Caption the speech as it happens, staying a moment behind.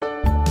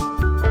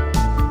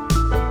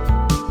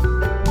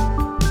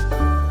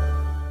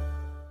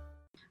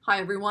Hi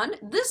everyone,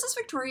 this is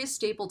Victoria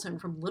Stapleton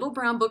from Little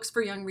Brown Books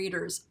for Young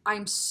Readers.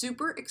 I'm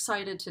super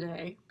excited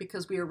today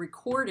because we are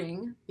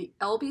recording the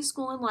LB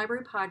School and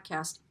Library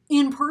podcast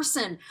in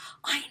person.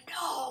 I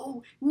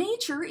know,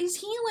 nature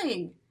is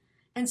healing,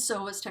 and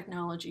so is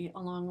technology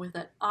along with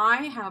it.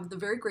 I have the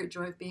very great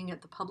joy of being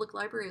at the Public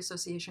Library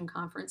Association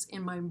conference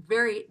in my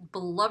very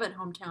beloved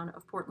hometown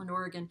of Portland,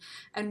 Oregon,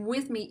 and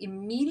with me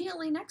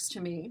immediately next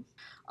to me,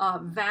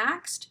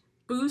 vaxxed,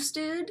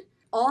 boosted,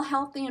 all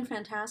healthy and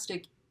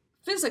fantastic.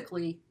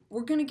 Physically,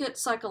 we're going to get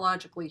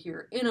psychologically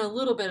here in a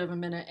little bit of a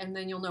minute, and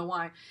then you'll know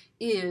why,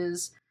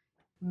 is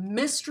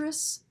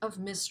mistress of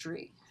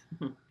mystery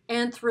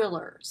and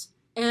thrillers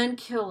and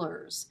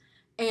killers.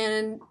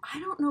 And I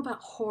don't know about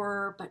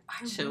horror, but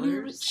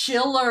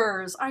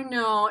chillers. I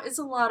know, it's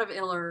a lot of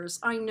illers.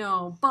 I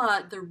know,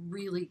 but they're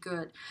really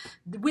good.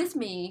 With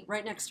me,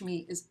 right next to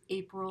me, is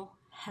April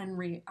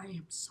Henry. I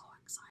am so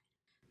excited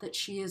that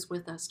she is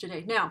with us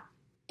today. Now,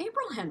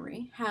 April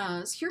Henry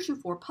has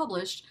heretofore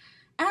published,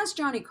 as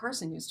Johnny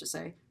Carson used to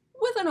say,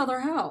 with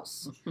another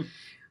house.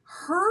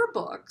 Her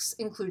books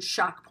include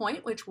Shock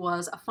Point, which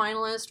was a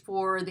finalist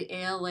for the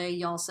ALA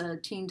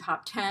YALSA Teen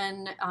Top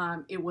 10.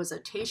 It was a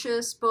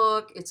Tatius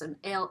book. It's an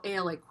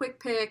ALA Quick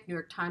Pick, New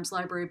York Times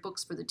Library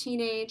Books for the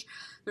Teenage.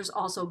 There's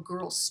also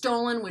Girl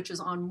Stolen, which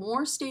is on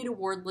more state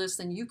award lists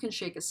than you can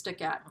shake a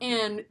stick at.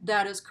 And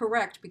that is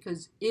correct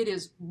because it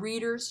is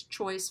Reader's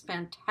Choice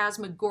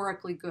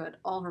phantasmagorically good,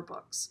 all her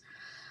books.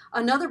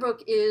 Another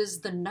book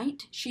is The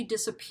Night She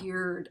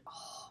Disappeared,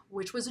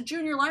 which was a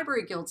Junior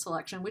Library Guild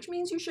selection, which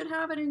means you should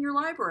have it in your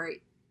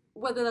library,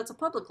 whether that's a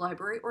public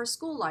library or a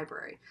school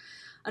library.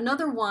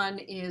 Another one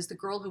is The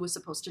Girl Who Was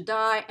Supposed to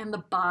Die and The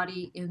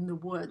Body in the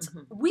Woods.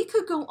 We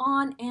could go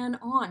on and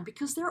on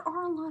because there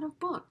are a lot of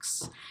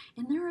books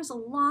and there is a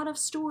lot of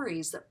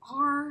stories that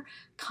are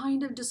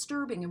kind of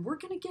disturbing, and we're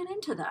going to get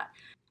into that.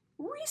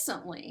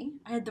 Recently,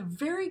 I had the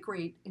very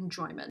great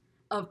enjoyment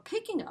of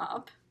picking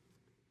up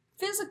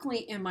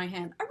physically in my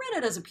hand. I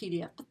read it as a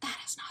PDF, but that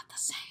is not the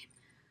same.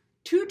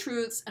 Two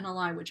Truths and a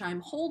Lie, which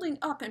I'm holding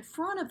up in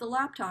front of the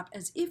laptop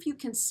as if you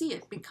can see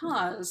it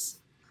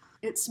because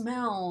it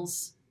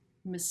smells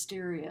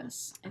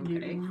mysterious and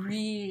it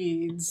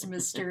reads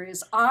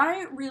mysterious.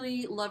 I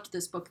really loved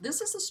this book. This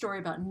is a story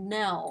about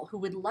Nell, who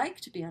would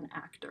like to be an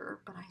actor,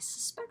 but I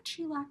suspect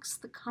she lacks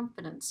the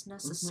confidence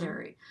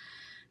necessary.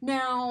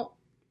 Now,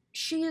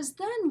 she is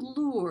then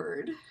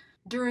lured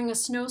during a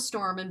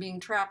snowstorm and being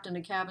trapped in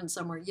a cabin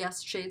somewhere.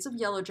 Yes, shades of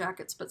Yellow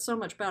Jackets, but so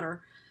much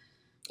better.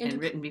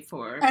 Written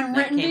before it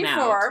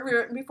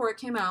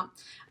came out,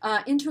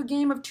 into a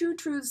game of Two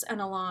Truths and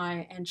a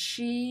Lie. And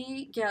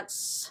she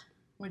gets,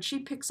 when she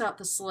picks out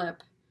the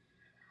slip,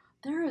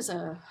 there is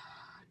a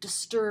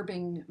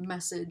disturbing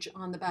message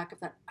on the back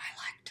of that. I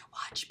like to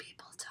watch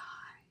people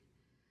die.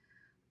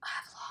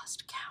 I've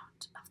lost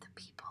count of the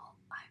people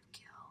I've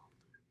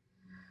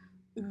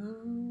killed.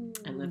 Ooh.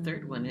 And the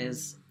third one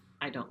is,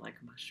 I don't like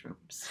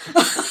mushrooms.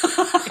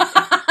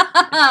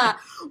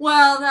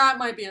 Well, that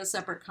might be a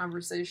separate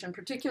conversation,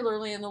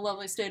 particularly in the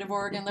lovely state of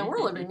Oregon that we're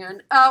living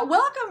in.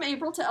 Welcome,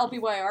 April, to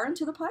LBYR and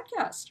to the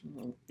podcast.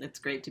 It's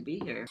great to be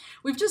here.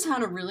 We've just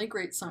had a really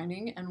great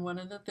signing, and one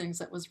of the things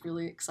that was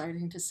really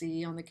exciting to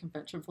see on the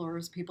convention floor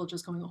is people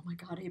just going, oh my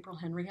God, April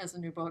Henry has a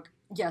new book.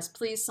 Yes,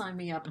 please sign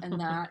me up,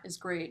 and that is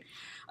great.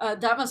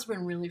 That must have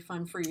been really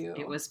fun for you.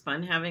 It was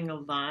fun having a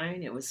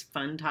line. It was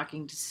fun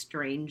talking to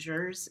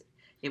strangers.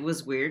 It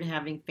was weird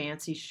having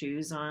fancy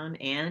shoes on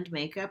and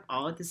makeup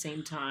all at the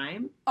same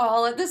time.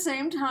 All at the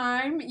same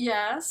time,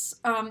 yes.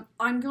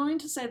 I'm going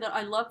to say that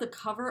I love the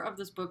cover of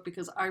this book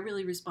because I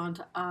really respond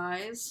to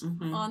eyes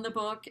on the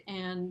book,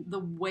 and the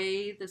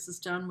way this is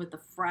done with the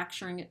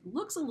fracturing. It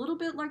looks a little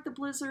bit like The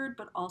Blizzard,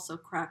 but also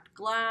cracked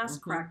glass,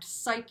 cracked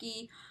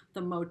psyche,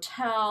 the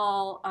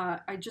motel.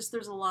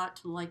 There's a lot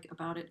to like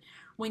about it.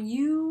 When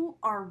you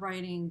are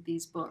writing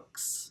these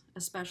books,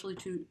 especially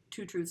Two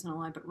Truths and a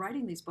Lie, but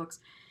writing these books,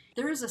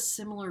 there is a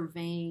similar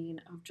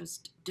vein of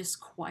just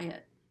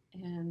disquiet,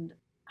 and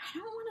I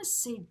don't want to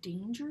say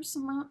danger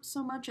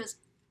so much as,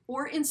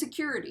 or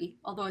insecurity,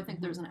 although I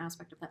think there's an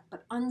aspect of that,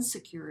 but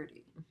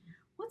unsecurity.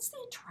 What's the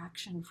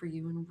attraction for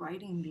you in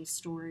writing these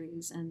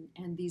stories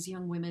and these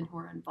young women who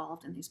are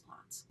involved in these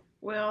plots?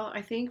 Well,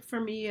 I think for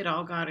me it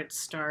all got its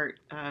start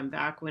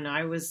back when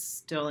I was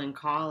still in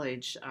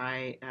college.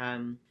 I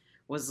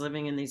was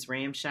living in these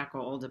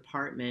ramshackle old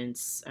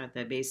apartments at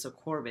the base of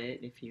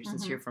Corbett,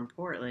 since you're from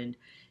Portland.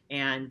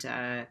 And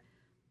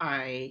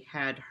I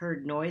had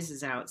heard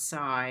noises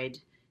outside,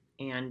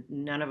 and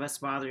none of us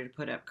bothered to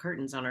put up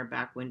curtains on our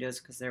back windows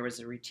because there was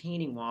a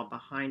retaining wall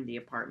behind the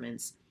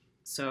apartments.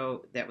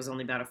 So that was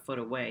only about a foot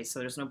away. So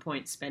there's no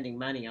point spending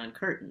money on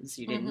curtains.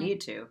 You didn't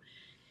need to.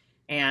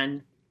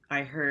 And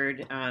I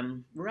heard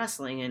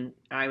rustling, and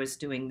I was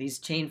doing these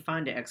Jane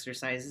Fonda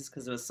exercises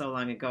because it was so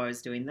long ago I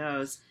was doing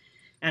those.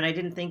 And I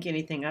didn't think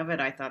anything of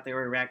it. I thought there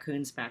were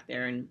raccoons back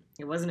there. And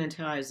it wasn't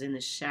until I was in the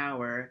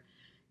shower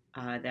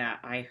that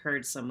I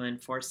heard someone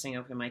forcing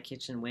open my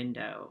kitchen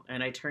window.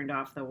 And I turned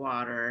off the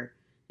water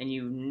and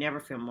you never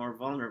feel more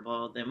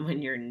vulnerable than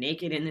when you're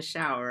naked in the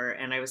shower.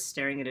 And I was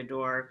staring at a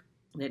door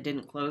that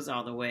didn't close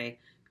all the way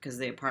because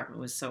the apartment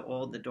was so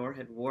old, the door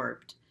had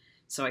warped,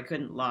 so I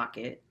couldn't lock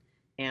it.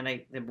 And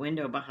the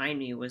window behind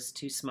me was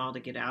too small to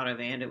get out of,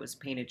 and it was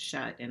painted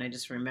shut. And I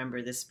just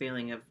remember this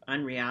feeling of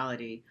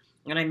unreality.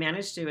 And I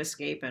managed to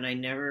escape, and I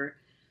never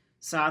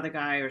saw the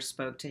guy or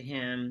spoke to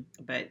him,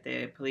 but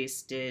the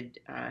police did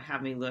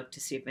have me look to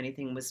see if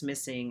anything was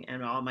missing,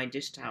 and all my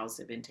dish towels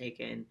had been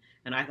taken.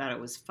 And I thought it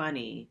was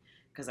funny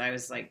because I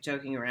was like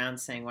joking around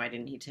saying, why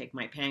didn't he take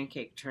my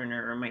pancake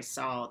turner or my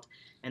salt?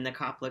 And the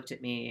cop looked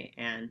at me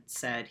and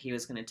said he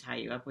was going to tie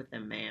you up with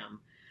them, ma'am.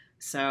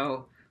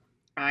 So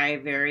I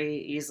very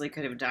easily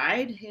could have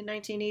died in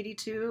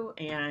 1982,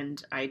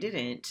 and I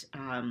didn't.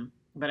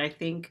 But I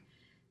think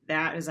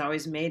that has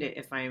always made it.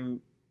 If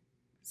I'm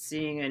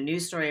seeing a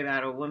news story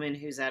about a woman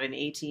who's at an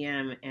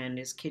ATM and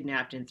is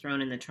kidnapped and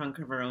thrown in the trunk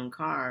of her own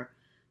car,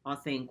 I'll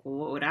think, well,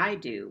 what would I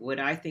do? Would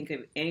I think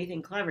of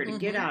anything clever to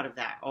get out of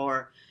that?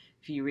 Or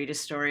if you read a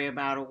story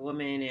about a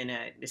woman and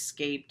an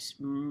escaped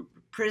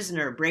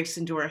prisoner breaks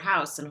into her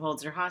house and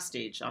holds her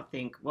hostage, I'll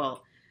think,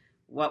 well,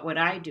 what would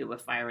I do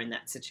if I were in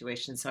that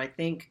situation? So I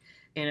think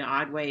in an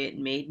odd way, it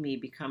made me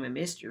become a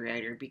mystery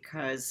writer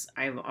because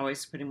I'm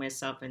always putting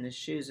myself in the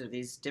shoes of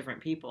these different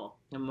people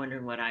and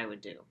wondering what I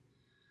would do.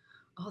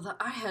 Oh,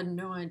 I had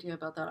no idea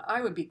about that.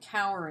 I would be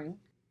cowering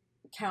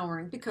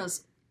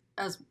because,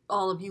 as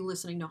all of you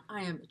listening know,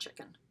 I am a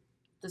chicken.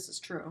 This is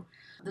true.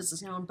 This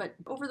is known. But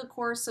over the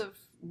course of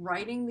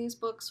writing these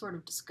books, sort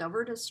of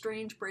discovered a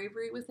strange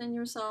bravery within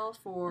yourself,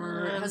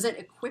 or has it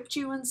equipped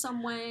you in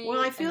some way? Well,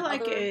 I feel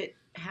like it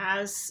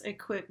has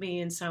equipped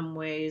me in some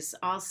ways.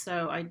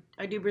 Also,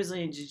 I do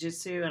Brazilian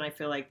Jiu-Jitsu, and I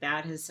feel like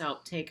that has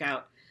helped take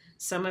out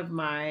some of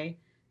my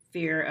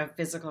fear of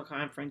physical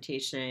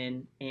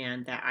confrontation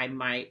and that I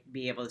might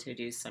be able to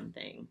do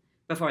something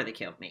before they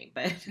killed me.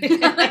 But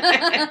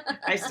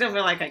I still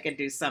feel like I could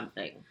do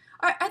something.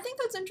 I think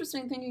that's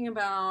interesting, thinking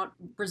about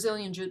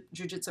Brazilian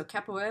Jiu-Jitsu,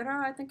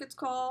 capoeira, I think it's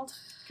called.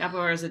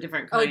 Capoeira is a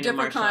different kind of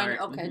martial art.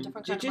 Okay,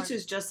 different kind. Jiu-Jitsu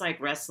is just like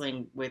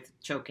wrestling with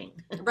choking.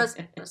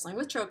 Wrestling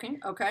with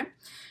choking, okay.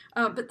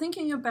 But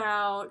thinking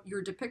about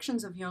your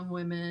depictions of young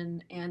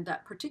women and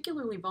that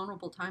particularly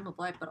vulnerable time of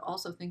life, but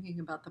also thinking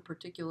about the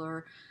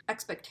particular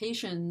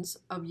expectations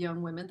of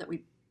young women that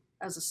we,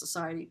 as a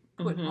society,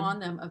 put on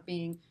them of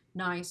being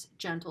nice,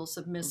 gentle,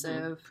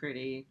 submissive,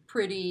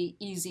 pretty,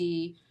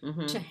 easy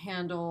to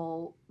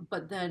handle,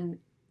 but then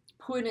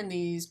put in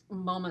these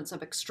moments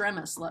of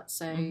extremis, let's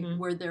say,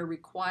 where they're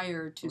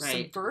required to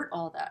subvert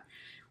all that.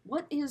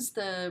 What is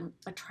the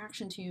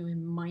attraction to you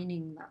in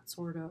mining that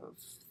sort of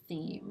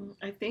theme?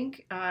 I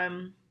think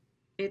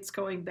it's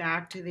going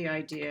back to the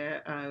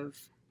idea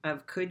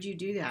of could you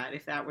do that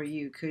if that were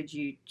you? Could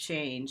you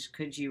change?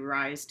 Could you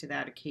rise to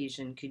that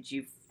occasion? Could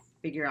you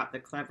figure out the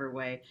clever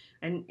way?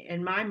 And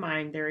in my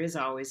mind, there is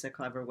always a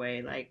clever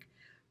way. Like,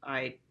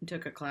 I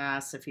took a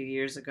class a few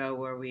years ago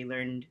where we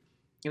learned,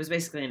 it was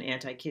basically an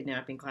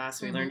anti-kidnapping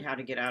class. We learned how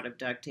to get out of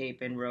duct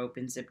tape and rope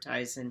and zip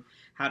ties and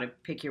how to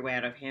pick your way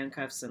out of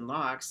handcuffs and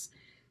locks.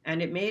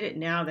 And it made it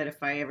now that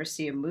if I ever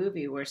see a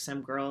movie where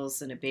some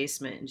girl's in a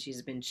basement and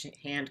she's been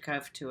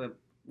handcuffed to a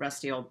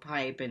rusty old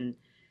pipe, and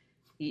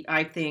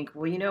I think,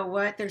 well, you know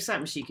what? There's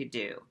something she could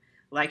do.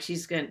 Like,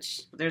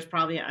 there's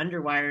probably an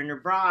underwire in her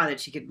bra that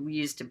she could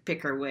use to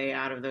pick her way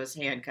out of those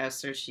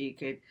handcuffs, or she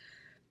could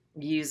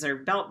use her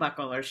belt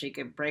buckle, or she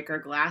could break her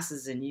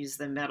glasses and use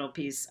the metal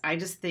piece. I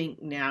just think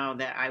now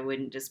that I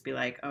wouldn't just be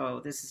like, oh,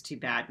 this is too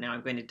bad, now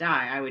I'm going to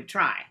die. I would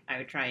try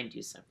and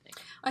do something.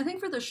 I think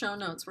for the show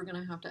notes, we're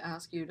going to have to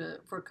ask you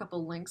for a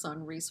couple links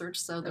on research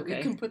so that we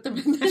can put them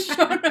in the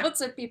show notes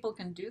if people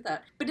can do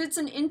that. But it's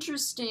an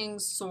interesting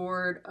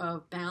sort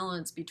of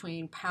balance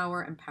between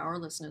power and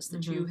powerlessness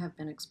that you have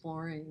been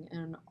exploring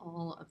in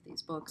all of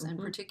these books, and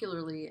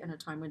particularly in a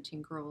time when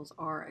teen girls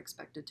are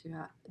expected to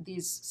have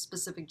these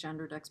specific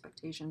gendered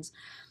expectations.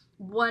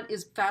 What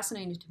is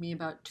fascinating to me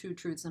about Two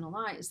Truths and a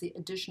Lie is the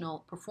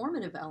additional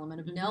performative element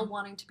of Nell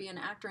wanting to be an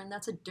actor, and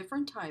that's a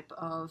different type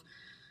of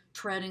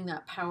treading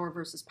that power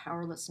versus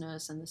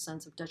powerlessness, and the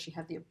sense of, does she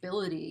have the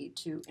ability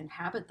to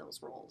inhabit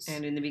those roles?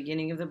 And in the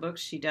beginning of the book,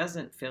 she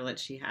doesn't feel that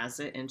she has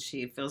it, and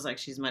she feels like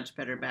she's much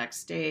better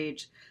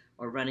backstage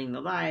or running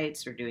the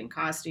lights or doing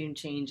costume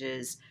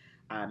changes,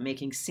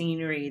 making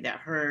scenery,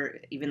 that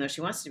even though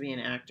she wants to be an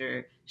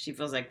actor, she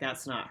feels like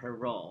that's not her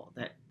role,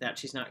 that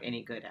she's not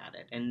any good at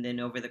it. And then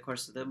over the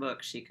course of the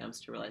book, she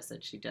comes to realize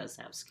that she does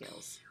have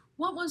skills.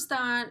 What was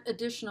that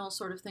additional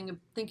sort of thing of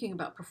thinking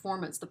about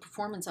performance, the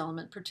performance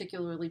element,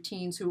 particularly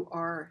teens who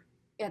are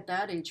at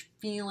that age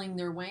feeling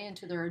their way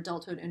into their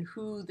adulthood, and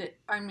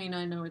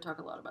I know we talk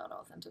a lot about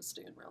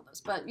authenticity and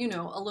realness, but,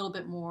 a little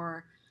bit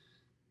more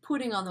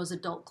putting on those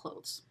adult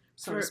clothes,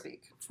 so to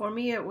speak. For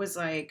me, it was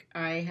like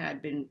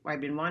I'd been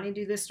wanting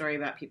to do this story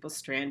about people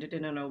stranded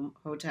in a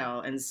hotel,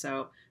 and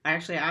so I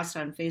actually asked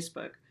on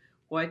Facebook,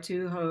 what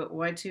do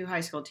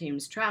high school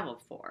teams travel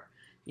for?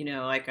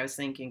 Like I was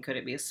thinking, could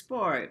it be a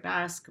sport,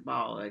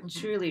 basketball, a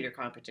cheerleader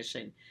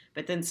competition?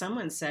 But then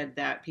someone said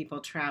that people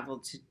travel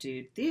to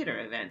do theater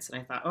events.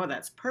 And I thought, oh,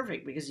 that's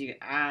perfect because you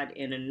add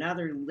in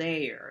another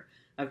layer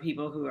of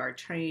people who are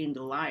trained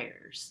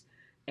liars.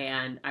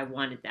 And I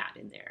wanted that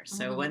in there.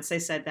 So once they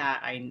said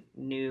that, I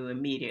knew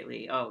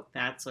immediately, oh,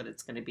 that's what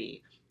it's going to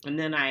be. And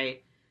then I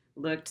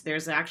looked,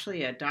 there's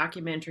actually a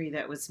documentary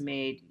that was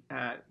made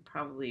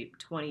probably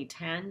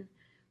 2010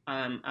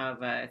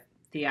 of a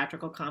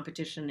theatrical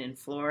competition in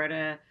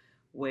Florida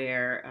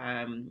where,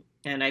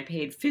 and I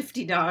paid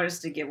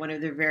 $50 to get one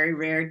of the very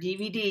rare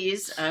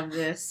DVDs of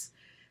this.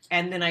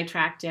 And then I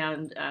tracked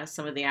down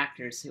some of the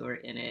actors who were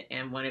in it.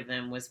 And one of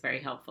them was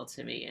very helpful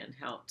to me and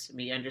helped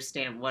me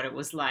understand what it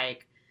was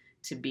like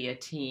to be a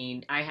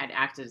teen. I had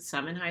acted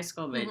some in high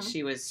school, but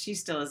she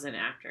still is an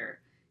actor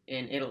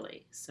in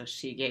Italy. So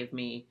she gave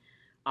me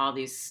all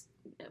these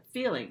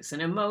feelings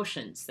and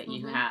emotions that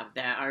you have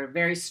that are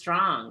very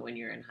strong when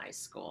you're in high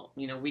school.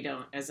 We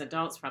don't, as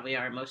adults, probably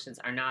our emotions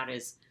are not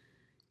as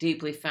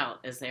deeply felt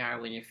as they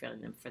are when you're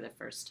feeling them for the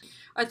first time.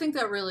 I think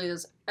that really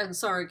is, and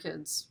sorry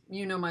kids,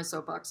 my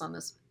soapbox on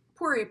this.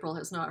 Poor April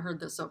has not heard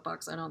this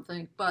soapbox, I don't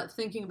think, but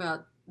thinking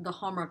about the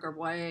hallmark of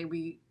YA,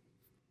 we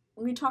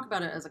talk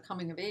about it as a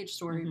coming of age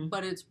story,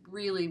 but it's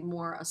really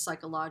more a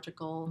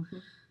psychological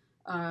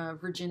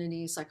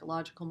virginity,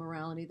 psychological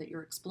morality that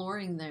you're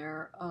exploring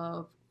there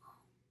of,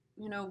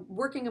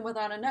 working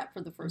without a net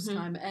for the first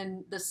time,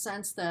 and the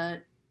sense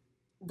that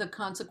the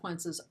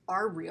consequences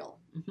are real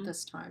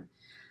this time.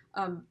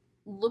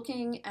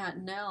 Looking at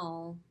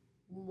Nell,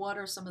 what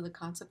are some of the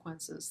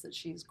consequences that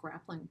she's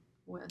grappling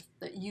with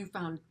that you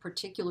found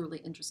particularly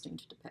interesting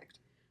to depict?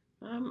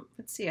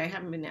 Let's see. I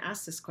haven't been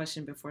asked this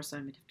question before, so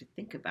I'm going to have to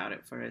think about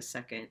it for a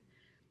second.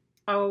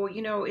 Oh,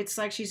 it's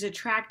like she's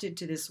attracted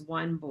to this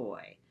one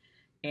boy,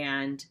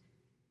 and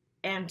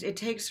it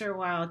takes her a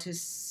while to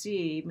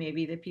see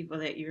maybe the people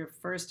that you're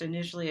first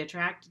initially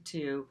attracted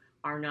to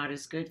are not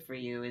as good for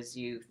you as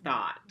you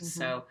thought.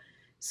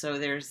 So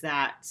there's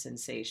that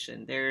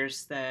sensation.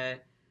 There's the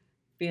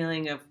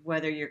feeling of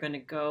whether you're going to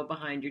go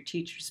behind your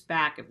teacher's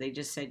back. If they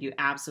just said you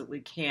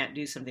absolutely can't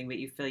do something, but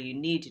you feel you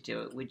need to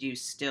do it, would you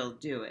still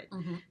do it?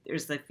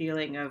 There's the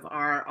feeling of,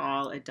 are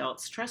all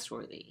adults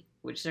trustworthy?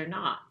 Which they're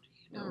not.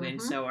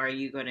 And so are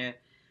you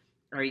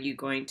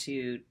going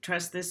to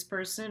trust this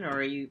person, or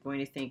are you going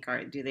to think, all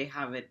right, do they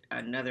have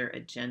another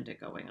agenda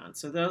going on?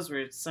 So those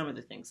were some of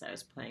the things I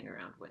was playing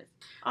around with.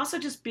 Also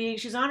just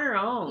she's on her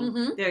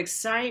own. The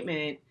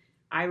excitement,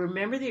 I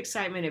remember the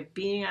excitement of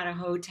being at a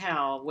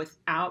hotel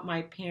without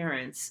my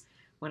parents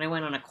when I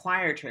went on a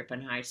choir trip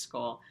in high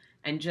school,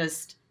 and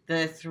just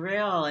the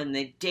thrill and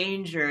the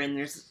danger, and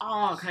there's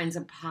all kinds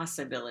of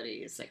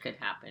possibilities that could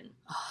happen.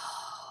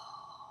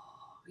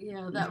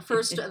 Yeah, that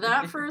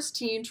first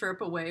teen trip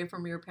away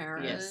from your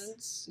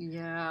parents.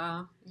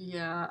 Yes.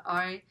 Yeah.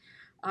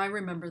 I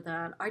remember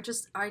that. I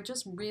just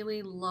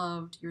really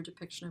loved your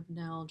depiction of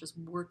Nell just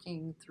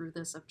working through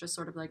this of just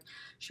sort of like,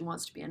 she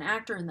wants to be an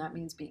actor and that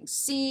means being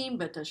seen,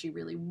 but does she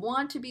really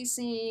want to be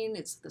seen?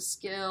 It's the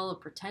skill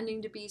of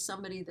pretending to be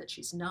somebody that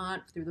she's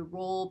not through the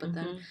role, but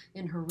then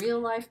in her real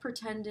life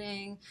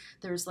pretending.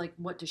 There's like,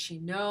 what does she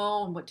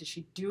know and what does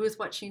she do with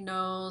what she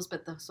knows?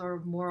 But the sort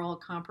of moral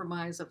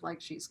compromise of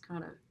like, she's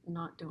kind of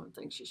not doing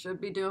things she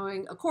should be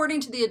doing according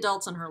to the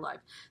adults in her life,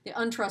 the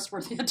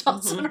untrustworthy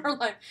adults in her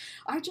life.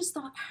 I just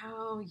thought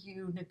how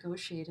you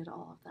negotiated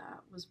all of that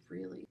was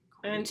really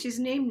great. And she's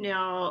named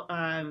Nell,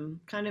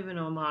 kind of an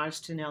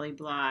homage to Nellie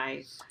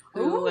Bly,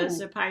 who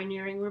was a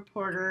pioneering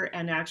reporter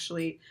and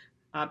actually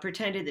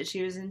pretended that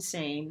she was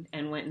insane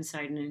and went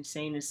inside an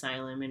insane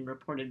asylum and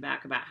reported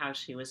back about how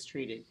she was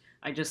treated.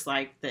 I just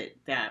liked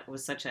that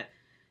was such a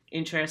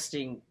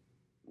interesting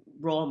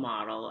role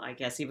model, I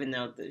guess, even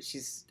though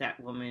she's that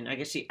woman. I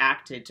guess she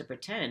acted to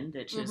pretend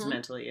that she was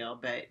mentally ill,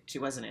 but she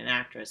wasn't an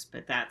actress,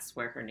 but that's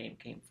where her name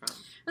came from.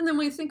 And then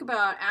we think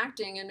about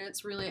acting, and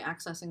it's really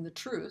accessing the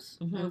truth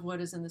of what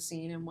is in the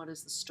scene and what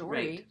is the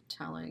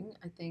storytelling.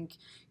 I think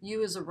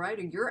you as a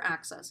writer, you're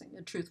accessing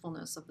the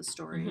truthfulness of the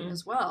story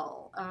as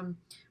well,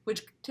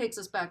 which takes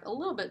us back a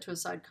little bit to a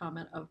side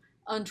comment of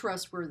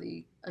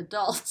untrustworthy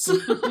adults.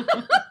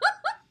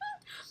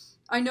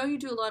 I know you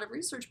do a lot of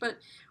research, but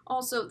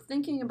also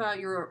thinking about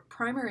your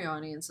primary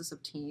audiences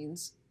of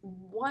teens,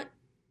 what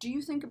do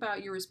you think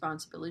about your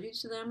responsibility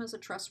to them as a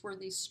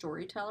trustworthy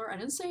storyteller? I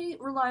didn't say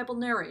reliable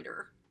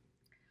narrator.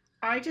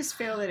 I just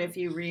feel that if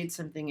you read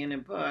something in a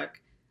book,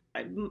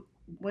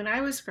 when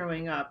I was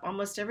growing up,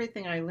 almost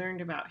everything I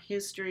learned about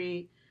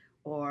history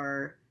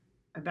or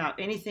about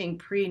anything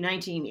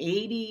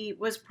pre-1980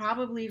 was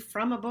probably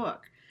from a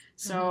book.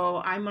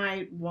 So I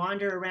might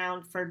wander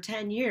around for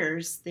 10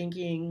 years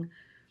thinking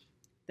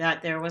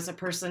that there was a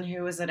person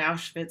who was at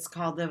Auschwitz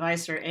called the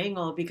Weiser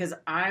Engel, because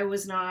I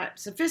was not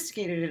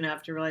sophisticated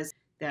enough to realize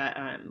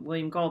that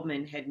William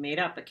Goldman had made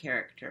up a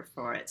character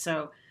for it.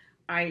 So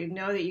I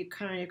know that you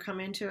kind of come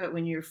into it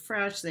when you're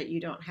fresh, that you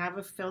don't have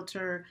a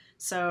filter.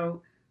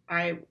 So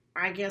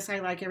I guess I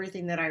like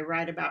everything that I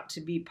write about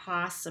to be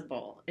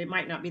possible. It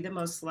might not be the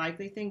most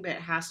likely thing, but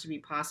it has to be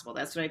possible.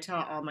 That's what I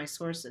tell all my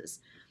sources.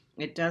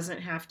 It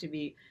doesn't have to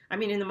be. I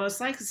mean, in the most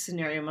likely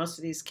scenario, most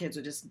of these kids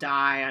would just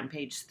die on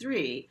page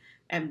 3,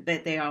 and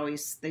but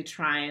they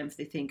triumph.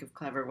 They think of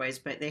clever ways,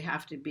 but they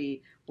have to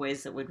be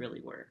ways that would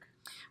really work.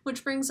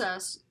 Which brings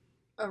us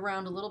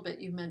around a little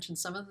bit. You mentioned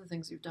some of the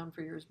things you've done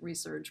for your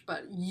research,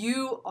 but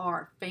you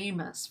are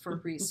famous for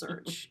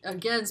research.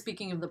 Again,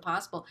 speaking of the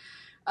possible,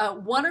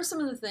 what are some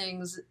of the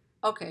things?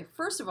 Okay,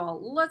 first of all,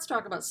 let's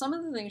talk about some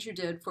of the things you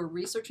did for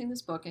researching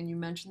this book, and you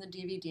mentioned the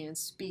DVD and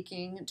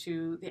speaking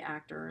to the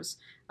actors.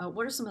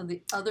 What are some of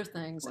the other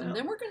things? Well, and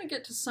then we're going to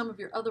get to some of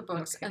your other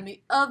books okay. and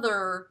the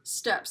other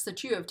steps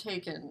that you have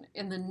taken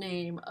in the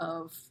name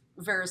of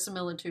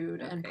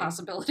verisimilitude and Okay.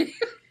 possibility.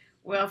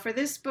 Well, for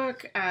this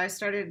book, I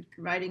started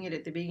writing it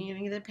at the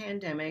beginning of the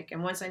pandemic,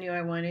 and once I knew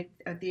I wanted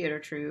a theater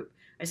troupe,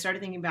 I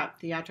started thinking about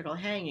theatrical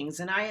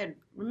hangings, and I had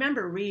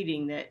remember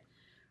reading that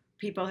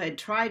people had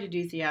tried to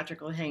do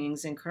theatrical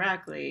hangings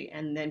incorrectly,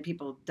 and then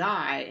people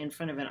die in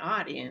front of an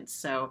audience.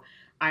 So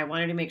I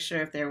wanted to make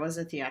sure if there was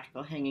a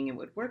theatrical hanging, it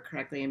would work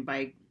correctly. And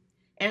by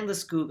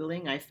endless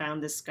Googling, I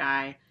found this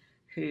guy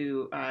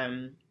who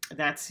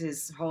that's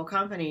his whole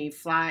company.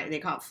 They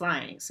call it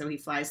flying. So he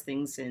flies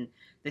things in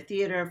the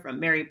theater, from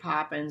Mary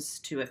Poppins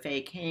to a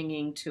fake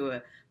hanging to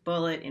a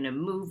bullet in a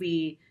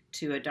movie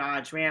to a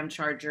Dodge Ram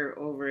Charger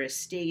over a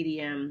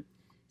stadium.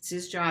 It's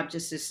his job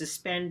just to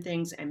suspend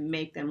things and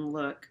make them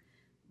look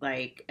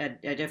like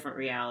a different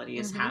reality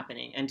is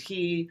happening. And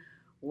he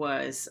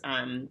was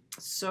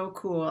so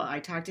cool. I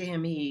talked to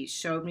him. He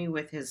showed me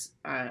with his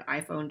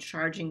iPhone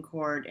charging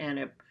cord and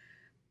a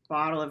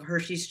bottle of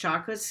Hershey's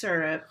chocolate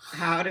syrup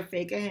how to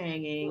fake a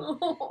hanging.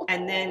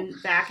 And then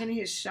back in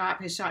his shop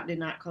did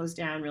not close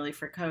down really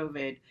for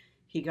COVID.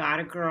 He got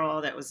a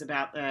girl that was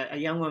about a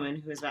young woman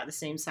who was about the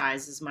same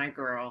size as my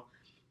girl,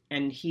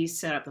 and he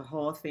set up the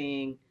whole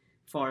thing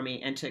for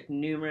me and took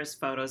numerous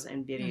photos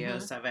and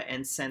videos of it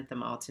and sent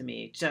them all to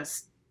me,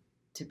 just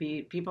to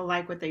be, people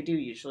like what they do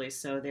usually,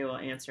 so they will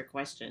answer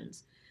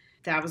questions.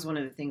 That was one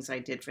of the things I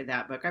did for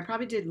that book. I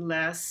probably did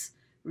less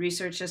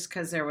research just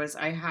because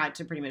I had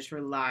to pretty much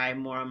rely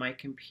more on my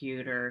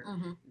computer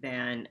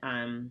than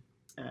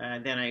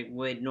I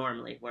would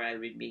normally, where I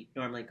would be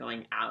normally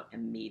going out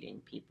and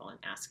meeting people and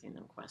asking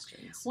them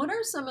questions. What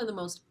are some of the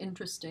most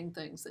interesting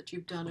things that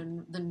you've done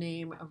in the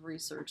name of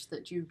research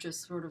that you've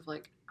just sort of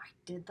like, I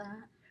did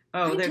that?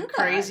 Oh, the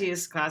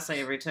craziest class I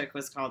ever took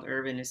was called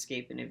Urban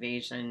Escape and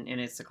Evasion,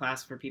 and it's a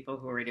class for people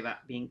who are worried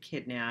about being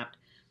kidnapped.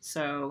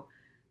 So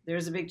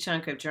there's a big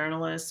chunk of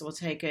journalists will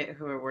take it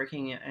who are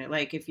working,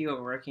 like if you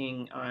are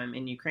working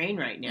in Ukraine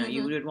right now,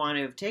 you would want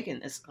to have taken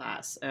this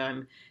class.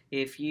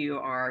 If you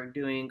are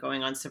going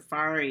on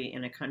safari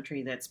in a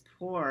country that's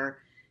poor,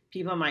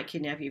 people might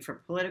kidnap you for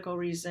political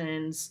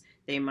reasons.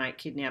 They might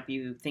kidnap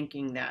you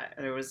thinking that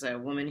there was a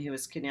woman who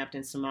was kidnapped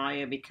in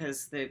Somalia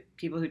because the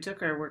people who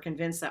took her were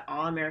convinced that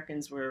all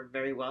Americans were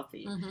very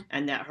wealthy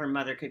and that her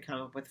mother could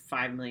come up with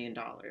 $5 million.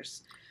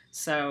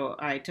 So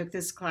I took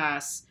this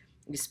class.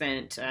 We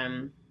spent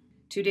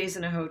 2 days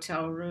in a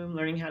hotel room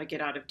learning how to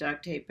get out of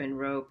duct tape and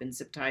rope and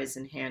zip ties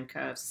and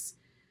handcuffs,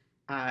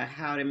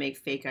 how to make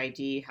fake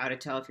ID, how to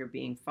tell if you're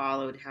being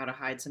followed, how to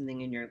hide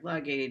something in your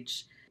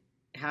luggage,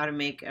 how to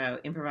make an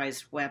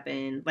improvised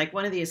weapon. Like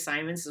one of the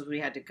assignments is we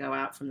had to go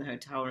out from the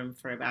hotel room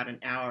for about an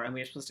hour, and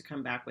we were supposed to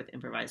come back with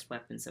improvised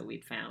weapons that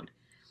we'd found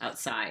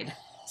outside.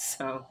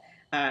 So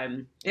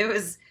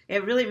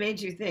it really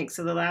made you think.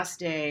 So the last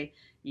day,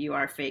 you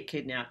are fake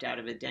kidnapped out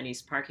of a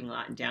Denny's parking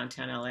lot in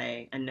downtown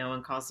LA, and no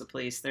one calls the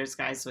police. There's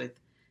guys with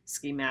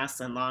ski masks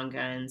and long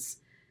guns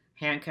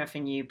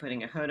handcuffing you,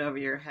 putting a hood over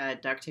your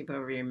head, duct tape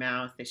over your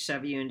mouth. They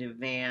shove you into a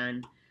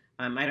van.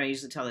 I don't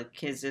usually tell the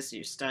kids this.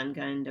 You're stun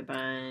gunned a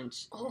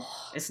bunch.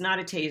 It's not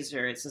a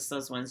taser. It's just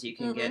those ones you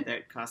can get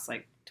that cost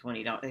like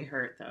 $20. They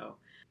hurt, though.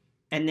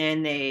 And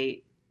then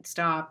they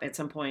stop at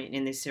some point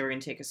and they say, we're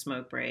going to take a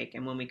smoke break.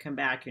 And when we come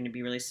back, you're going to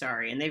be really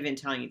sorry. And they've been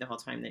telling you the whole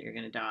time that you're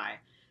going to die.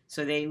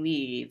 So they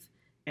leave,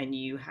 and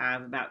you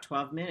have about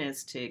 12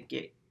 minutes to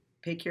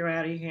pick your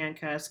out of your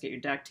handcuffs, get your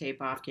duct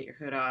tape off, get your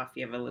hood off.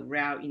 You have a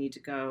route you need to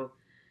go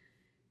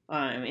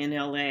in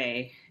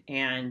LA,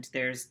 and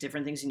there's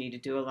different things you need to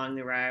do along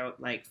the route,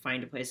 like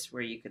find a place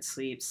where you could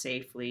sleep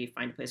safely,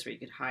 find a place where you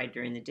could hide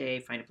during the day,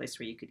 find a place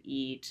where you could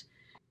eat,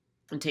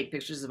 and take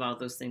pictures of all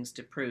those things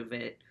to prove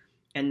it.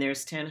 And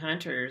there's 10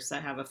 hunters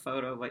that have a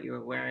photo of what you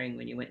were wearing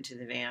when you went into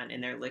the van,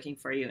 and they're looking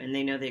for you, and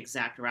they know the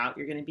exact route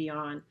you're going to be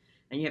on,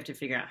 and you have to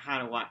figure out how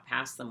to walk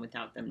past them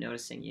without them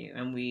noticing you.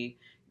 And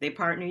they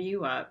partner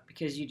you up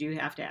because you do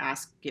have to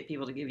get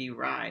people to give you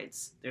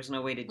rides. There's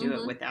no way to do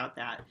it without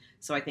that.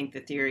 So I think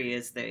the theory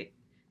is that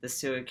the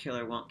serial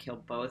killer won't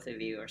kill both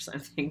of you or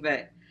something.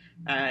 But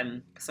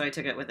so I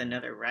took it with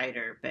another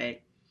writer, but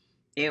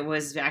it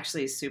was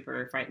actually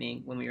super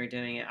frightening when we were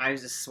doing it. I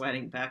was just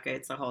sweating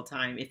buckets the whole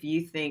time. If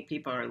you think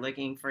people are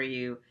looking for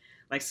you,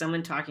 like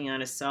someone talking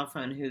on a cell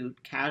phone who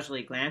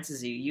casually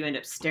glances at you, you end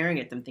up staring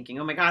at them thinking,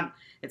 oh my God,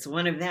 it's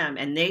one of them.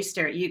 And they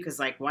stare at you because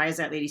like, why is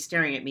that lady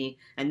staring at me?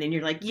 And then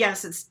you're like,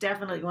 yes, it's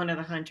definitely one of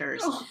the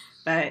hunters. Oh.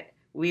 But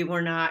we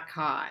were not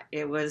caught.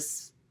 It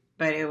was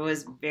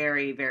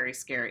very, very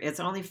scary. It's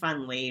only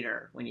fun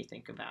later when you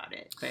think about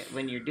it. But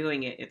when you're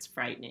doing it, it's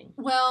frightening.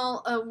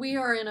 Well, we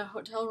are in a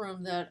hotel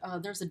room that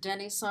there's a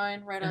Denny's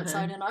sign right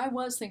outside, Uh-huh. and I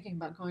was thinking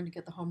about going to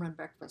get the home run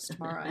breakfast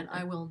tomorrow, and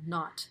I will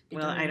not be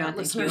Well, doing I that, don't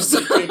think listeners.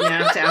 you'll be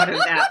kidnapped out of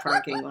that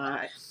parking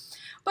lot.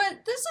 But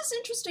this is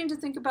interesting to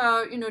think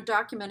about,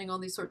 documenting all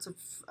these sorts of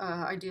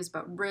ideas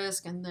about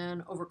risk and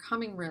then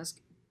overcoming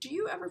risk. Do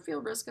you ever feel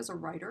risk as a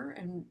writer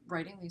and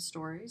writing these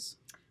stories?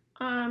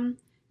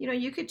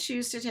 You could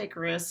choose to take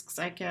risks,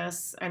 I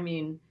guess. I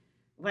mean,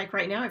 like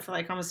right now, I feel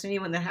like almost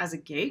anyone that has a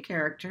gay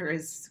character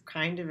is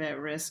kind of at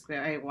risk.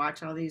 I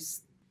watch all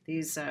these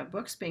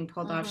books being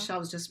pulled off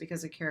shelves just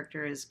because a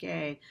character is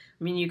gay.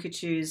 I mean, you could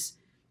choose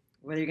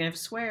whether you're going to have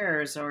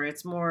swears, or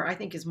I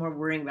think it's more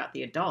worrying about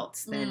the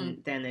adults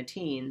than the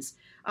teens.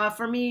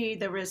 For me,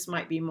 the risk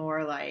might be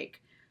more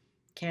like,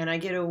 can I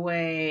get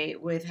away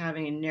with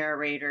having a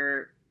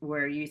narrator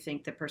where you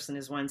think the person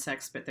is one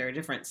sex but they're a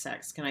different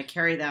sex? Can I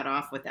carry that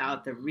off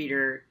without the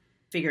reader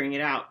figuring it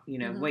out,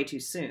 way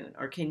too soon?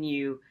 Or can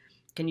you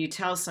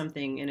tell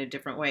something in a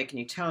different way? Can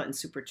you tell it in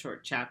super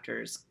short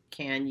chapters?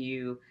 Can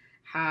you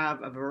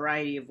have a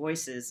variety of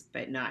voices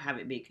but not have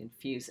it be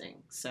confusing?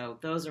 So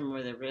those are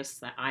more the risks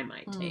that I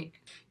might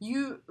take.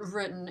 You've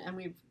written,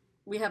 and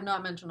we have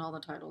not mentioned all the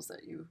titles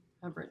that you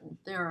have written.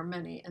 There are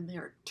many, and they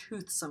are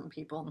toothsome,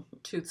 people.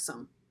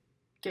 Toothsome.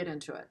 Get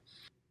into it.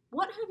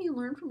 What have you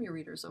learned from your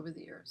readers over the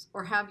years?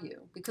 Or have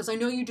you? Because I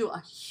know you do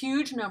a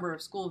huge number of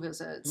school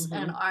visits,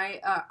 and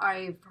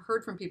I've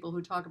heard from people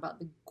who talk about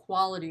the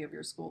quality of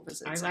your school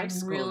visits. I like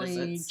school really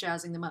visits.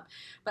 Jazzing them up.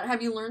 But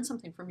have you learned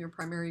something from your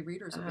primary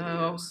readers over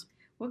the years?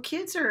 Well,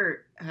 kids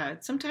are,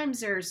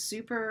 sometimes they're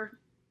super,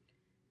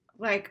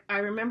 like, I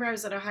remember I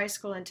was at a high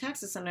school in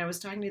Texas, and I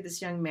was talking to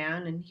this young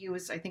man, and he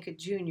was, I think, a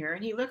junior,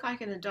 and he looked like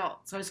an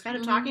adult. So I was kind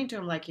of talking to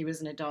him like he was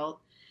an adult.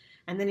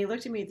 And then he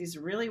looked at me with these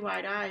really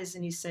wide eyes,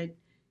 and he said,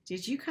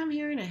 did you come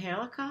here in a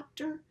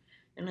helicopter?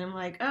 And I'm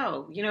like,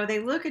 oh, they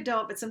look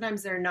adult, but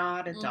sometimes they're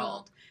not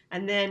adult.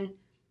 And then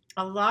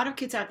a lot of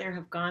kids out there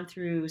have gone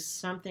through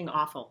something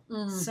awful,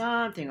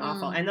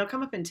 and they'll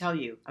come up and tell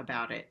you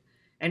about it.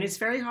 And it's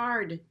very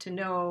hard to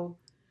know.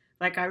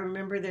 Like, I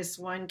remember this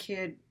one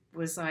kid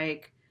was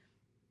like,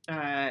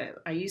 I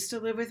used to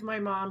live with my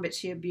mom, but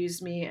she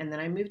abused me. And then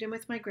I moved in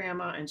with my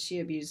grandma, and she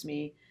abused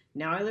me.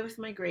 Now I live with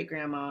my great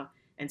grandma.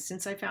 And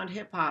since I found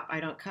hip hop, I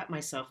don't cut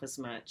myself as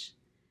much.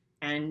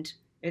 And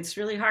it's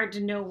really hard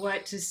to know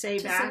what to say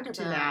back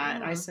to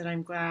that. Yeah. I said,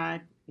 I'm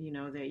glad,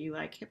 that you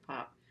like hip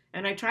hop.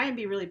 And I try and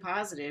be really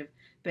positive,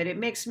 but it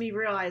makes me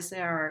realize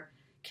there are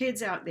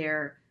kids out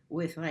there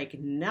with like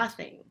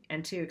nothing,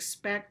 and to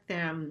expect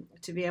them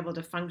to be able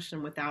to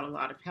function without a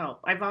lot of help.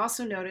 I've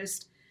also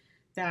noticed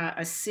that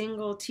a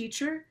single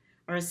teacher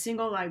or a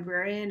single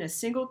librarian, a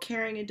single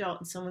caring adult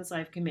in someone's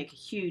life can make a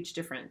huge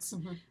difference.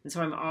 And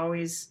so I'm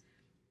always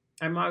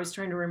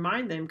trying to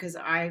remind them, because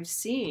I've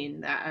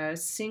seen that a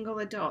single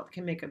adult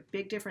can make a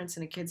big difference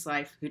in a kid's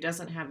life who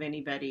doesn't have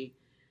anybody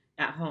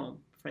at home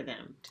for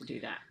them to do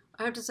that.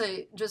 I have to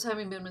say, just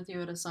having been with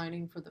you at a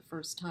signing for the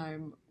first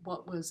time,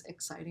 what was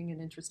exciting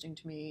and interesting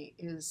to me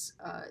is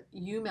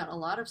you met a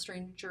lot of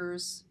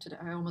strangers today.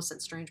 I almost said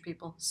strange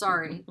people.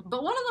 Sorry.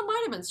 But one of them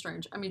might have been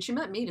strange. I mean, she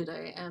met me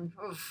today, and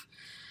oof.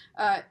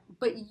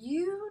 But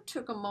you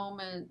took a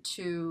moment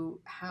to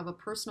have a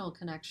personal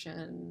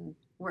connection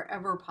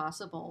wherever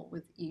possible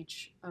with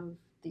each of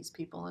these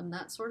people, and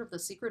that's sort of the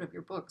secret of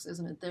your books,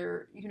 isn't it?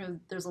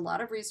 There's a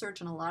lot of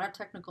research and a lot of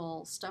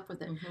technical stuff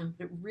with it, but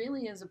it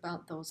really is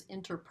about those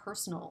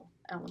interpersonal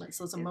elements,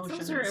 those emotions.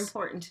 Those are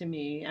important to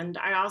me. And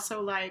I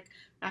also like,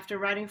 after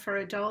writing for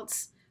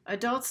adults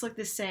look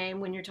the same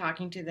when you're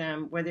talking to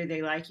them, whether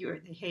they like you or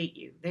they hate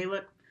you. They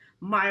look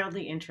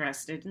mildly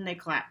interested, and they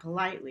clap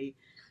politely.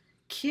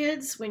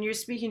 Kids, when you're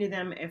speaking to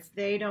them, if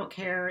they don't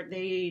care,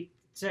 they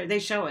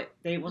show it.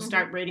 They will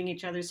start braiding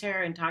each other's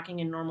hair and talking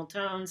in normal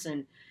tones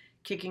and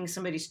kicking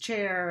somebody's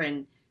chair,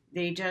 and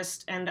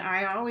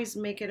I always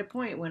make it a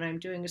point when I'm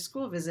doing a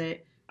school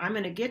visit, I'm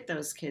going to get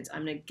those kids.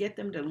 I'm going to get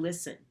them to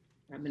listen.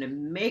 I'm going to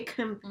make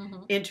them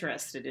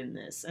interested in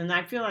this. And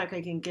I feel like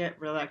I can get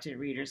reluctant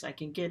readers. I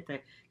can get the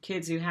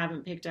kids who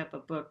haven't picked up a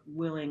book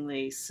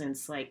willingly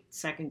since like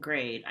second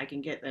grade. I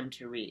can get them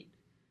to read.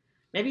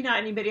 Maybe not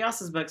anybody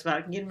else's books, but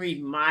I can get them to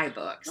read my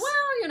books.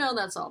 Well,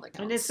 that's all that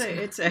counts. And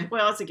it's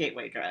a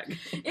gateway drug.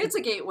 It's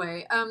a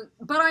gateway.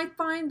 But I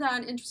find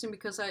that interesting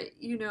because it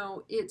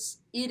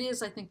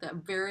is, I think, that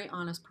very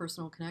honest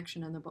personal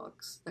connection in the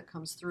books that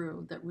comes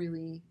through that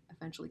really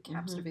eventually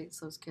captivates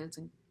those kids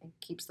and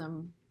keeps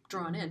them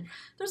drawn in.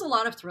 There's a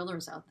lot of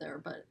thrillers out there,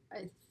 but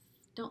I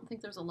don't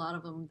think there's a lot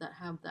of them that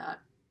have that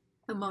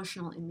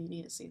emotional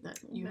immediacy that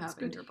you have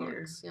in your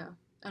books. Yeah.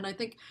 And I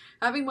think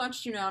having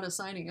watched you now at a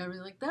signing, I was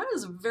like, that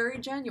is very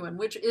genuine,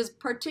 which is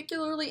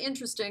particularly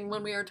interesting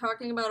when we are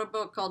talking about a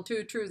book called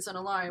Two Truths and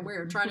a Lie, and we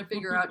are trying to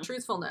figure out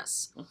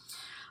truthfulness.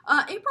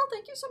 April,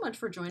 thank you so much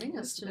for joining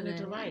us today. It's been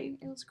a delight.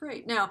 It was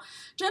great. Now,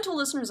 gentle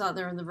listeners out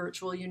there in the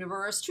virtual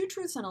universe, Two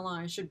Truths and a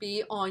Lie should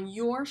be on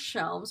your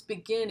shelves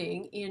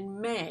beginning in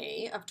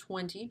May of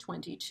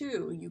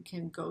 2022. You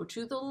can go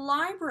to the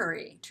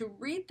library to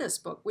read this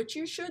book, which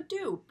you should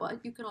do,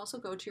 but you can also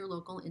go to your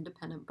local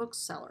independent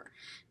bookseller.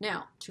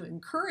 Now, to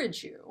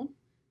encourage you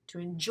to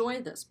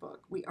enjoy this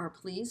book, we are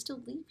pleased to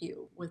leave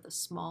you with a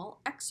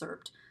small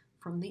excerpt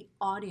from the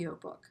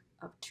audiobook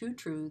of Two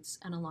Truths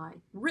and a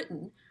Lie,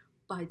 written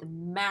by the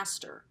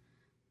master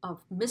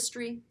of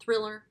mystery,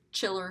 thriller,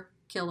 chiller,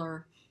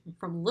 killer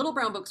from Little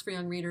Brown Books for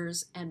Young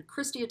Readers and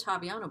Christy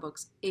Ottaviano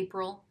Books,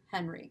 April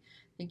Henry.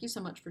 Thank you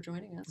so much for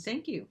joining us.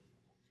 Thank you.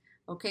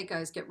 Okay,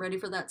 guys, get ready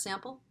for that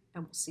sample,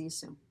 and we'll see you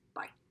soon.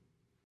 Bye.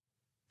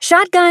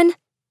 Shotgun!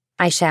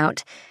 I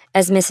shout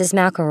as Mrs.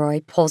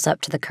 McElroy pulls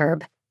up to the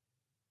curb.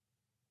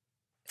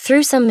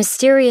 Through some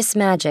mysterious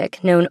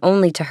magic known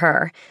only to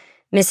her,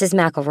 Mrs.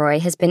 McElroy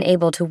has been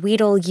able to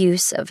wheedle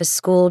use of a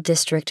school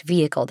district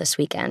vehicle this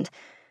weekend.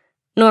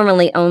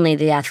 Normally only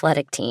the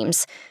athletic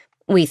teams,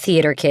 we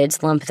theater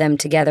kids lump them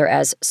together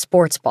as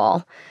sports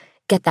ball,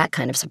 get that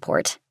kind of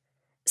support.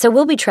 So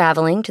we'll be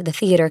traveling to the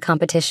theater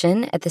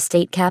competition at the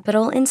state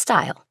capitol in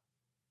style.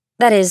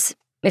 That is,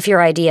 if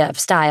your idea of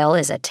style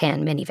is a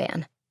tan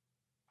minivan.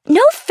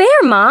 No fair,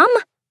 Mom,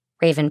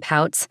 Raven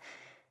pouts.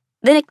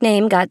 The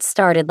nickname got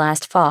started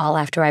last fall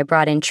after I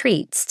brought in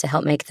treats to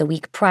help make the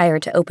week prior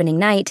to opening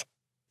night,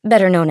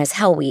 better known as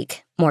Hell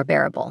Week, more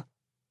bearable.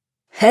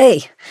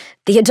 Hey,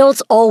 the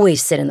adults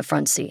always sit in the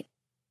front seat,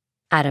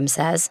 Adam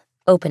says,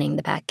 opening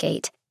the back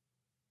gate.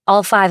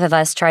 All 5 of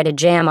us try to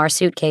jam our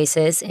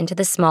suitcases into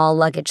the small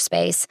luggage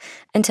space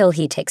until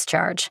he takes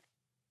charge.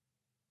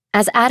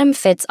 As Adam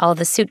fits all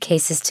the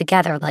suitcases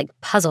together like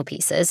puzzle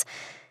pieces,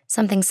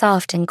 something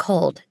soft and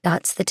cold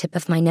dots the tip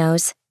of my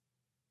nose.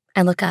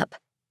 I look up.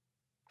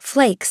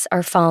 Flakes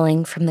are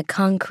falling from the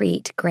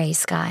concrete gray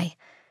sky.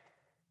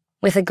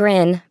 With a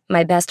grin,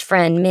 my best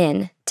friend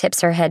Min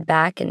tips her head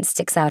back and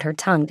sticks out her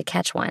tongue to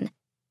catch one.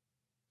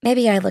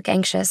 Maybe I look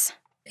anxious,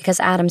 because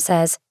Adam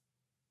says,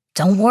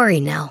 "Don't worry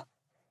now,"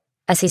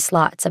 as he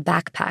slots a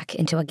backpack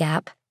into a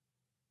gap.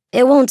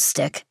 "It won't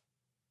stick.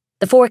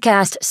 The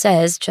forecast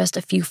says just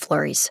a few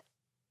flurries."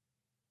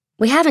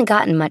 We haven't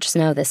gotten much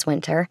snow this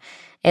winter,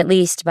 at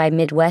least by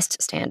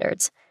Midwest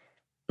standards.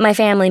 My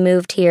family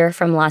moved here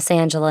from Los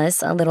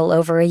Angeles a little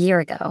over a year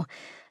ago,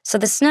 so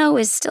the snow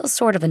is still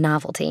sort of a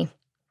novelty.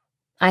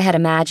 I had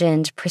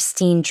imagined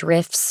pristine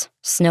drifts,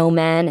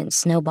 snowmen, and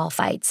snowball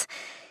fights.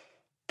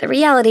 The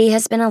reality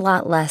has been a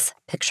lot less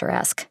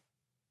picturesque.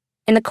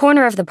 In the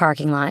corner of the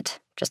parking lot,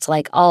 just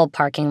like all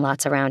parking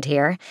lots around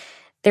here,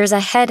 there's a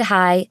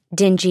head-high,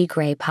 dingy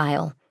gray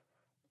pile.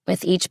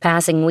 With each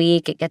passing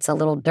week, it gets a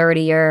little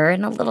dirtier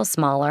and a little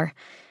smaller.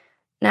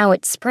 Now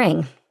it's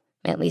spring,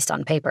 at least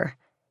on paper.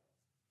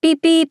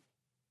 Beep, beep.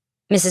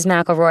 Mrs.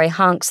 McElroy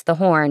honks the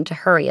horn to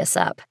hurry us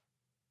up.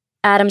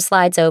 Adam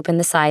slides open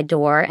the side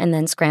door and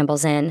then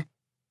scrambles in,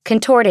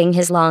 contorting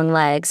his long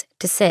legs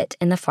to sit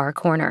in the far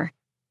corner.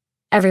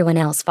 Everyone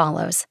else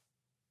follows.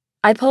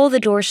 I pull the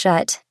door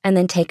shut and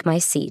then take my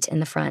seat in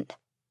the front.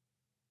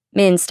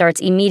 Min starts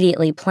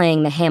immediately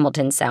playing the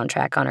Hamilton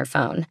soundtrack on her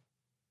phone.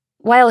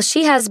 While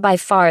she has by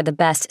far the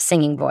best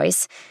singing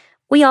voice,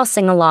 we all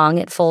sing along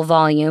at full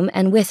volume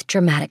and with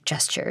dramatic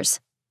gestures.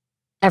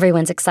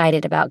 Everyone's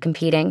excited about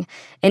competing,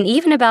 and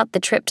even about the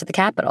trip to the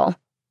Capitol.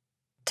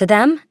 To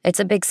them, it's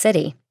a big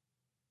city.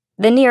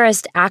 The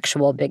nearest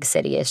actual big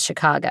city is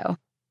Chicago,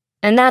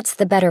 and that's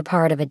the better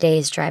part of a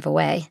day's drive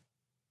away.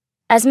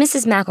 As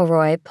Mrs.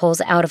 McElroy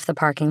pulls out of the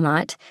parking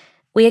lot,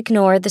 we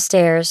ignore the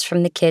stares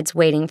from the kids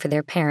waiting for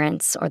their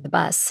parents or the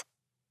bus.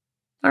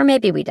 Or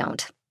maybe we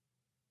don't.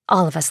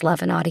 All of us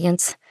love an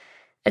audience.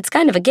 It's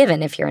kind of a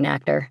given if you're an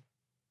actor.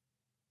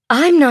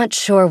 "I'm not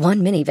sure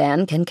one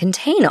minivan can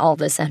contain all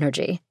this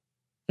energy,"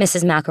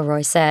 Mrs.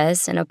 McElroy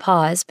says in a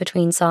pause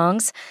between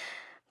songs,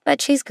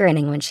 but she's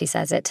grinning when she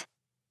says it.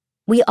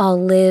 We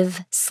all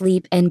live,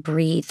 sleep, and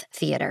breathe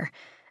theater.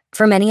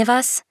 For many of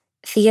us,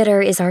 theater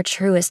is our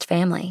truest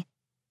family.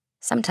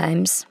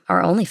 Sometimes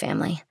our only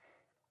family.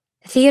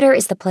 Theater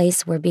is the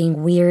place where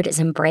being weird is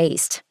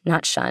embraced,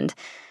 not shunned.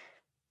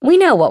 We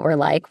know what we're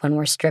like when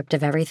we're stripped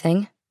of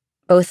everything,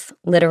 both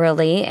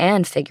literally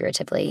and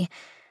figuratively,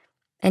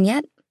 and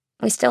yet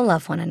we still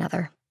love one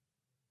another.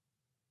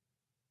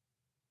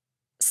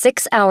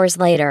 6 hours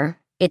later,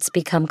 it's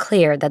become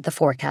clear that the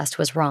forecast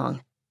was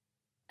wrong.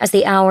 As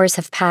the hours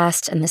have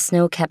passed and the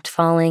snow kept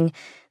falling,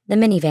 the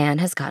minivan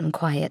has gotten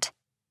quiet.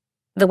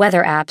 The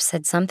weather app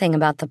said something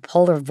about the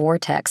polar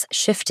vortex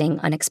shifting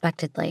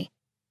unexpectedly.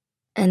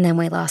 And then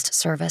we lost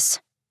service.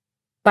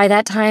 By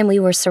that time, we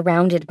were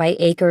surrounded by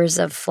acres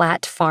of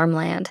flat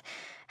farmland,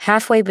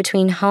 halfway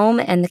between home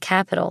and the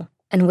Capitol,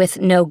 and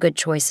with no good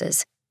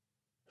choices.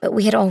 But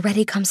we had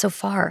already come so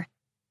far.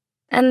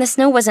 And the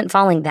snow wasn't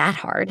falling that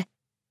hard.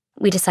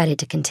 We decided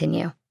to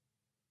continue.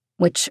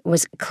 which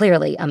was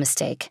clearly a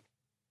mistake.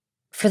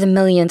 For the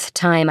millionth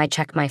time, I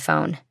check my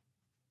phone.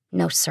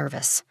 No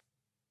service.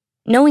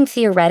 Knowing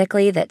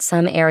theoretically that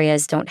some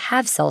areas don't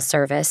have cell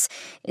service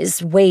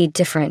is way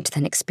different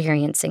than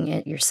experiencing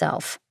it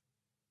yourself.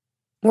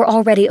 We're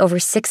already over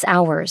 6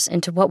 hours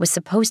into what was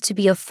supposed to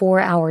be a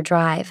 4-hour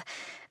drive,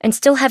 and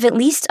still have at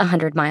least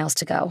 100 miles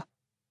to go.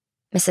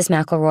 Mrs.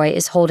 McElroy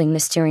is holding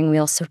the steering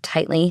wheel so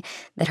tightly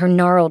that her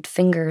gnarled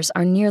fingers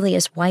are nearly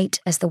as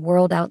white as the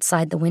world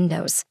outside the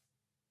windows.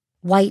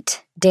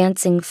 White,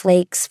 dancing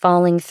flakes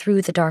falling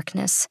through the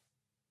darkness.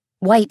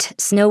 White,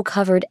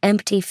 snow-covered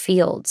empty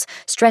fields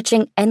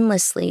stretching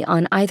endlessly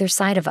on either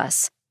side of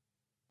us.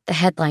 The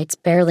headlights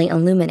barely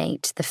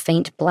illuminate the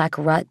faint black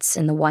ruts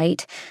in the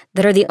white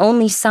that are the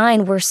only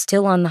sign we're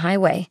still on the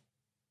highway.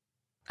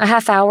 A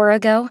half hour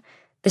ago,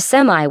 the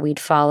semi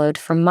we'd followed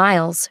for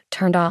miles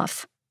turned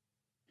off.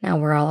 Now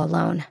we're all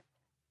alone,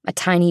 a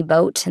tiny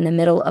boat in the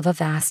middle of a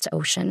vast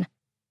ocean.